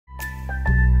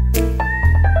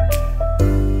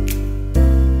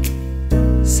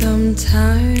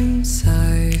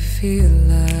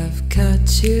feel I've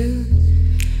got you.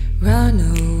 Run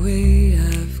away,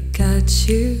 I've got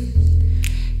you.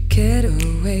 Get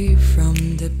away from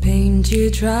the pain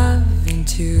you drive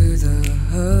into the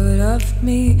heart of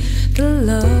me. The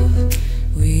love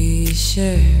we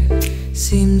share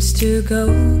seems to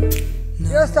go.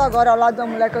 Eu estou agora ao lado de uma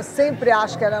mulher que eu sempre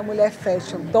acho que era uma mulher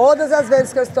fashion. Todas as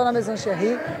vezes que eu estou na Maison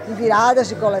Cherie, em viradas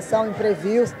de coleção, em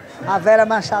previews, a Vera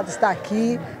Machado está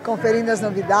aqui, conferindo as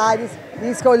novidades e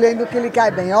escolhendo o que lhe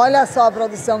cai bem. Olha só a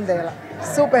produção dela.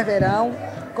 Super verão,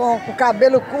 com o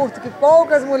cabelo curto que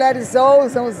poucas mulheres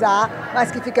ousam usar,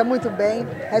 mas que fica muito bem,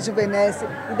 rejuvenesce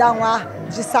e dá um ar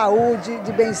de saúde,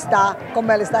 de bem-estar,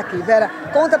 como ela está aqui. Vera,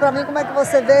 conta pra mim como é que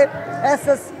você vê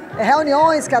essas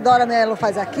reuniões que a Dora Mello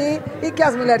faz aqui e que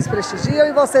as mulheres prestigiam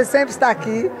e você sempre está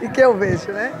aqui e que eu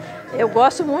vejo, né? Eu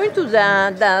gosto muito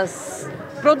das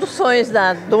produções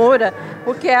da Dora,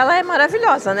 porque ela é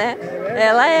maravilhosa, né?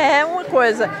 Ela é uma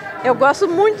coisa. Eu gosto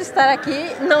muito de estar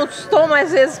aqui, não estou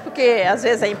mais vezes porque às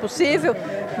vezes é impossível,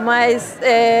 mas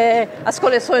as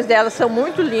coleções dela são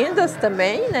muito lindas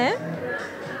também, né?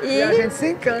 E a gente se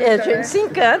encanta, a gente né? se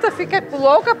encanta, fica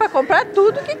louca para comprar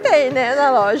tudo que tem, né,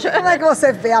 na loja. Como é que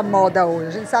você vê a moda hoje?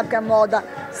 A gente sabe que a moda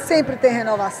sempre tem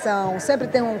renovação, sempre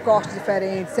tem um corte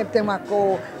diferente, sempre tem uma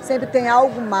cor, sempre tem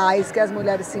algo mais que as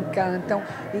mulheres se encantam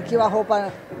e que a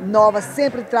roupa nova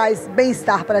sempre traz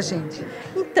bem-estar pra gente.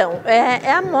 Então,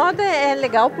 a moda é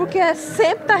legal porque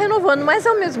sempre está renovando, mas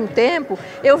ao mesmo tempo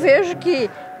eu vejo que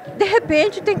de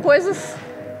repente tem coisas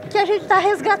que a gente está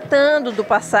resgatando do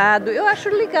passado. Eu acho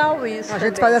legal isso. A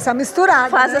gente faz essa misturada,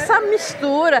 faz né? essa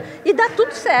mistura e dá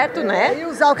tudo certo, né? E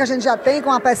usar o que a gente já tem com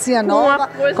uma pecinha nova,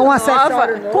 com um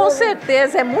acessório novo. Com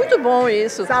certeza, é muito bom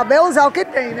isso. Saber usar o que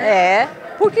tem, né? É.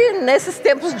 Porque nesses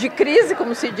tempos de crise,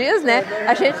 como se diz, né?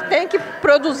 A gente tem que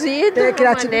produzir de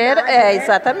uma maneira... né?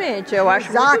 Exatamente. Eu acho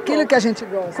muito usar aquilo bom. Que a gente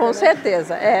gosta. Com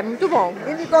certeza. É muito bom.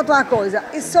 E me conta uma coisa.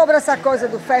 E sobre essa coisa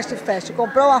do fast?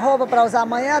 Comprou uma roupa para usar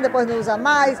amanhã, depois não usa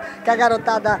mais, que a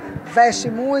garotada veste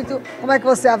muito. Como é que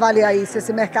você avalia isso?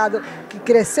 Esse mercado que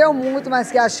cresceu muito, mas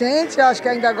que a gente, eu acho que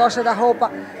ainda gosta da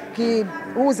roupa que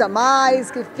usa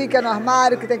mais, que fica no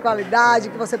armário, que tem qualidade,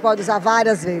 que você pode usar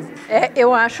várias vezes.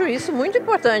 Eu acho isso muito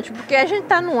importante, porque a gente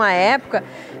está numa época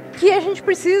que a gente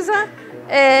precisa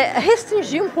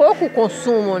restringir um pouco o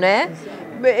consumo, né?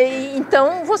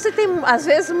 Então você tem, às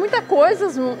vezes, muitas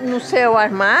coisas no seu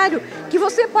armário que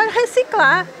você pode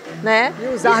reciclar, né?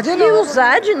 E usar de novo. E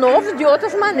usar de novo de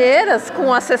outras maneiras,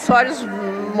 com acessórios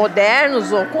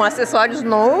modernos ou com acessórios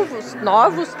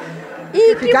novos.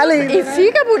 E fica lindo, e né?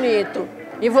 Fica bonito.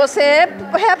 E você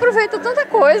reaproveita tanta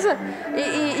coisa.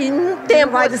 E no tempo.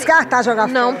 Não vai descartar, jogar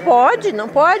fora. Não pode, não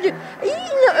pode.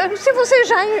 E se você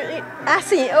já.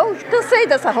 Assim, eu cansei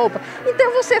dessa roupa.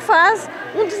 Então você faz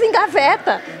um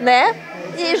desengaveta, né?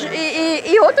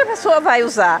 E outra pessoa vai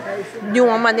usar de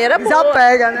uma maneira boa.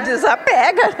 Desapega, né?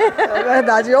 Desapega. É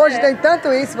verdade. Hoje tem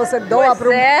tanto isso, você doa para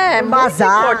um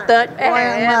bazar. Importante.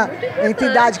 Uma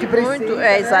entidade que precisa. Muito,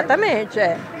 exatamente.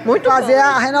 Muito fazer bom.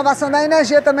 A renovação da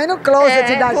energia também no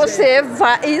closet da gente. Você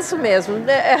vai, isso mesmo,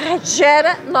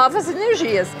 gera novas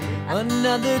energias.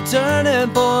 Another turning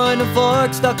point, a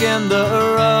fork stuck in the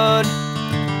road.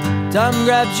 Time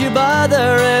grabs you by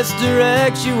the wrist,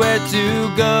 directs you where to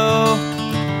go.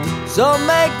 So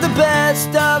make the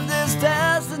best of this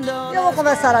test and don't... Eu vou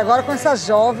conversar agora com essa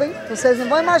jovem, vocês não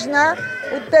vão imaginar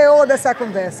o teor dessa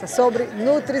conversa sobre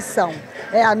nutrição.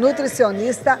 É a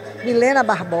nutricionista Milena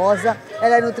Barbosa,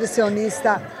 ela é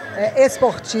nutricionista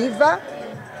esportiva,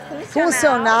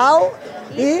 funcional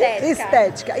e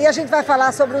estética. E a gente vai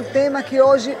falar sobre um tema que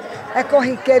hoje é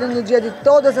corriqueiro no dia de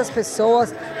todas as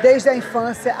pessoas, desde a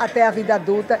infância até a vida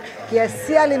adulta, que é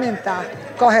se alimentar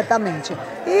corretamente.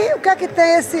 E o que é que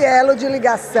tem esse elo de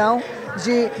ligação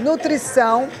de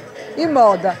nutrição e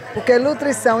moda? Porque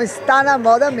nutrição está na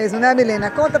moda mesmo, né, Milena?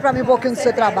 Conta para mim um pouquinho do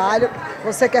seu trabalho.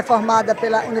 Você que é formada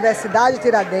pela Universidade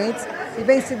Tiradentes e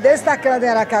vem se destacando em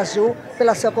Aracaju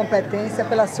pela sua competência,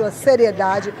 pela sua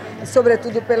seriedade e,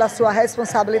 sobretudo, pela sua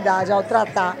responsabilidade ao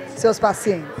tratar seus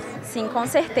pacientes. Sim, com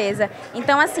certeza.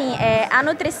 Então, assim, a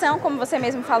nutrição, como você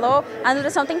mesmo falou, a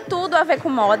nutrição tem tudo a ver com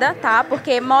moda, tá?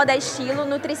 Porque moda é estilo,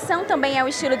 nutrição também é o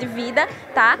estilo de vida,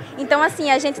 tá? Então,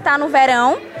 assim, a gente tá no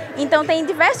verão, então tem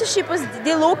diversos tipos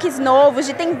de looks novos,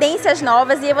 de tendências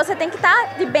novas, e você tem que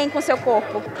estar de bem com o seu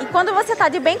corpo. E quando você tá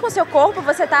de bem com o seu corpo,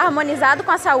 você tá harmonizado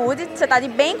com a saúde, você tá de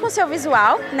bem com o seu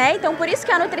visual, né? Então, por isso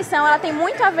que a nutrição, ela tem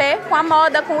muito a ver com a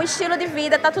moda, com o estilo de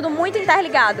vida, tá tudo muito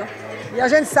interligado. E a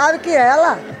gente sabe que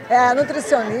ela é a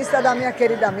nutricionista da minha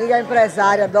querida amiga, a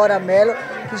empresária Dora Mello,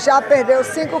 que já perdeu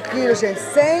 5 quilos, gente,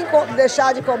 sem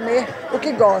deixar de comer o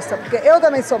que gosta. Porque eu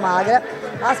também sou magra.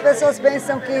 As pessoas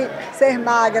pensam que ser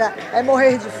magra é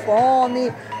morrer de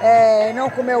fome, é não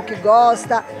comer o que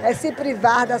gosta, é se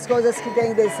privar das coisas que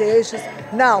tem desejos.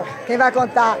 Não, quem vai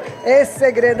contar esse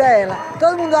segredo é ela.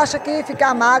 Todo mundo acha que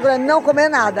ficar magro é não comer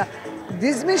nada.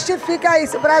 Desmistifica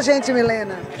isso pra gente,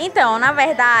 Milena. Então, na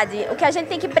verdade, o que a gente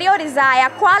tem que priorizar é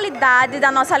a qualidade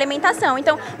da nossa alimentação.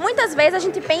 Então, muitas vezes a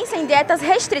gente pensa em dietas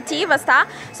restritivas, tá?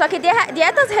 Só que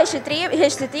dietas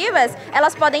restritivas,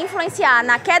 elas podem influenciar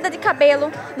na queda de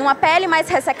cabelo, numa pele mais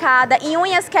ressecada, em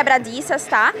unhas quebradiças,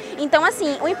 tá? Então,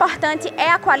 assim, o importante é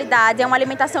a qualidade, é uma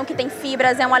alimentação que tem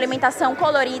fibras, é uma alimentação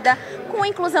colorida, com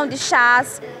inclusão de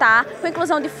chás, tá? Com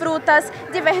inclusão de frutas,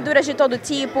 de verduras de todo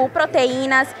tipo,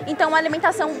 proteínas. Então, uma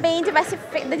alimentação bem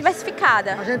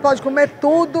diversificada. A gente pode comer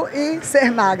tudo e ser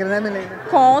magra, né, Milena?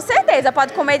 Com certeza,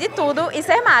 pode comer de tudo e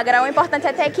ser magra. O importante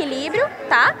é ter equilíbrio,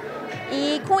 tá?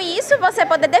 E com isso, você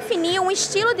poder definir um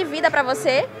estilo de vida para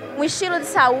você, um estilo de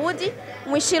saúde,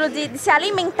 um estilo de se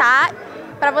alimentar,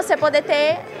 para você poder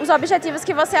ter os objetivos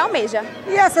que você almeja.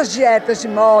 E essas dietas de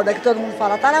moda que todo mundo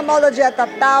fala, tá na moda dieta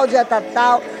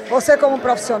tal, você como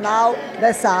profissional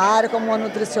dessa área, como uma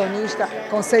nutricionista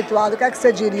conceituada, o que é que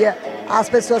você diria às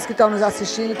pessoas que estão nos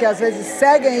assistindo, que às vezes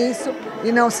seguem isso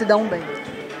e não se dão bem?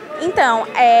 Então,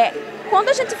 quando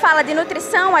a gente fala de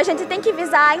nutrição, a gente tem que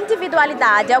visar a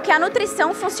individualidade, é o que é a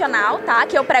nutrição funcional, tá?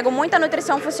 Que eu prego muito a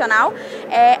nutrição funcional,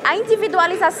 é a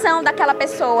individualização daquela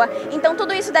pessoa. Então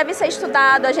tudo isso deve ser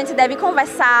estudado, a gente deve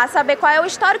conversar, saber qual é o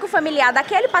histórico familiar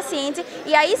daquele paciente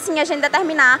e aí sim a gente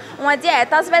determinar uma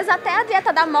dieta. Às vezes até a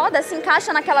dieta da moda se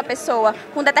encaixa naquela pessoa,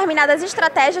 com determinadas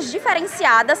estratégias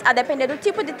diferenciadas, a depender do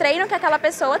tipo de treino que aquela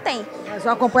pessoa tem. Mas um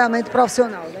acompanhamento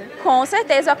profissional, né? Com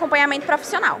certeza, o acompanhamento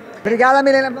profissional. Obrigada,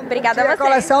 Milena. Obrigada a você. A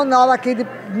coleção nova aqui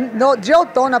de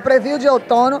outono, a preview de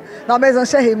outono na Maison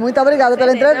Chery. Muito obrigada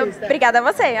pela entrevista. Obrigada a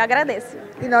você, eu agradeço.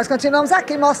 E nós continuamos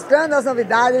aqui mostrando as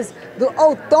novidades do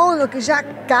outono que já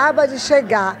acaba de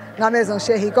chegar na Maison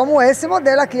Chery, como esse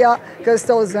modelo aqui, ó, que eu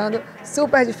estou usando,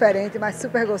 super diferente, mas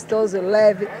super gostoso,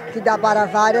 leve, que dá para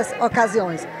várias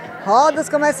ocasiões. Roda os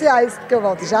comerciais, que eu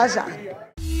volto já já.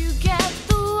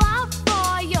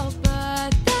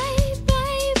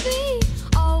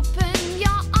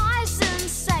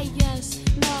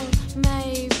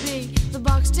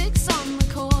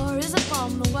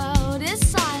 On the world is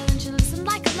silent, you listen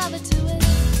like a lover to it.